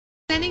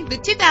Presenting the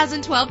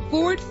 2012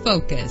 Ford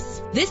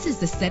Focus. This is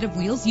the set of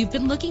wheels you've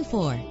been looking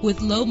for. With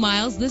low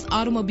miles, this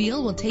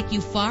automobile will take you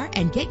far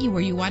and get you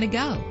where you want to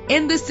go.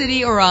 In the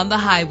city or on the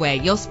highway,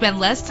 you'll spend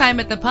less time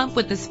at the pump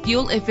with this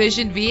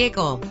fuel-efficient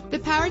vehicle. The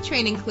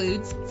powertrain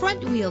includes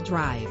front-wheel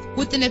drive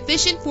with an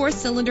efficient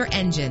 4-cylinder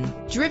engine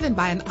driven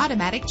by an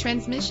automatic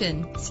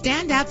transmission.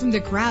 Stand out from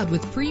the crowd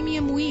with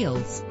premium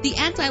wheels. The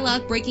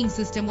anti-lock braking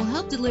system will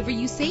help deliver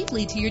you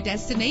safely to your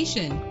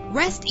destination.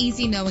 Rest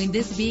easy knowing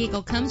this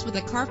vehicle comes with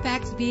a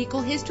Carfax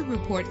Vehicle History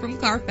Report from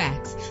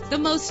Carfax, the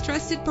most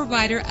trusted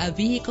provider of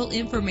vehicle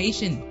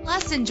information.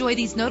 Plus, enjoy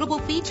these notable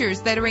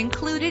features that are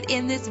included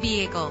in this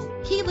vehicle: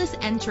 keyless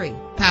entry,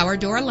 power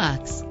door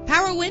locks,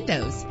 power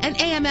windows, an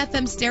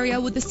AM/FM stereo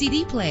with a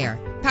CD player,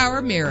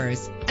 power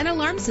mirrors, an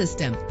alarm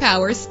system,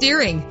 power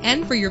steering.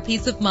 And for your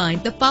peace of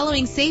mind, the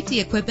following safety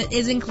equipment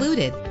is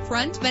included: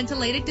 front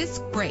ventilated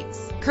disc brakes,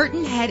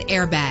 curtain head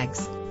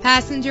airbags,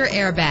 passenger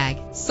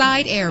airbag,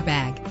 side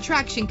airbag,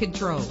 traction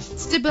control,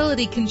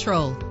 stability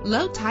control,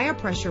 low tire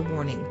pressure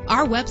warning.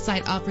 Our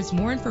website offers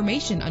more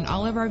information on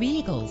all of our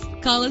vehicles.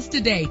 Call us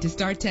today to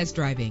start test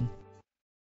driving.